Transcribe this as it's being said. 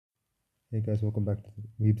Hey guys, welcome back to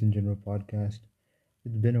the Weebs in General podcast.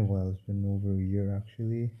 It's been a while, it's been over a year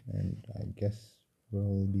actually, and I guess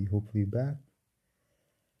we'll be hopefully back.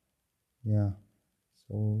 Yeah,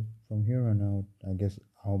 so from here on out, I guess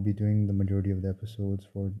I'll be doing the majority of the episodes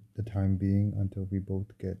for the time being until we both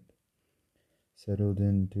get settled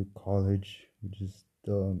into college, which is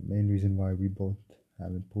the main reason why we both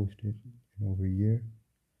haven't posted in over a year.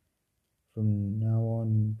 From now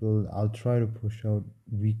on, I'll try to push out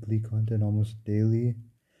weekly content almost daily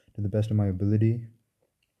to the best of my ability.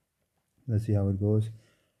 Let's see how it goes.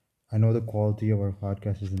 I know the quality of our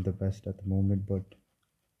podcast isn't the best at the moment, but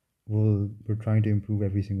we're trying to improve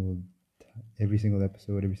every single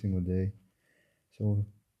episode, every single day. So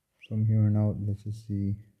from here on out, let's just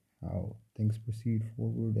see how things proceed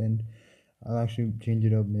forward, and I'll actually change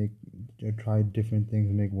it up, make try different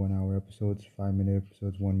things, make 1 hour episodes, 5 minute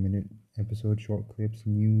episodes, 1 minute episodes, short clips,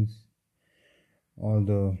 news, all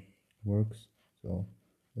the works. So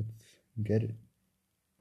let's get it.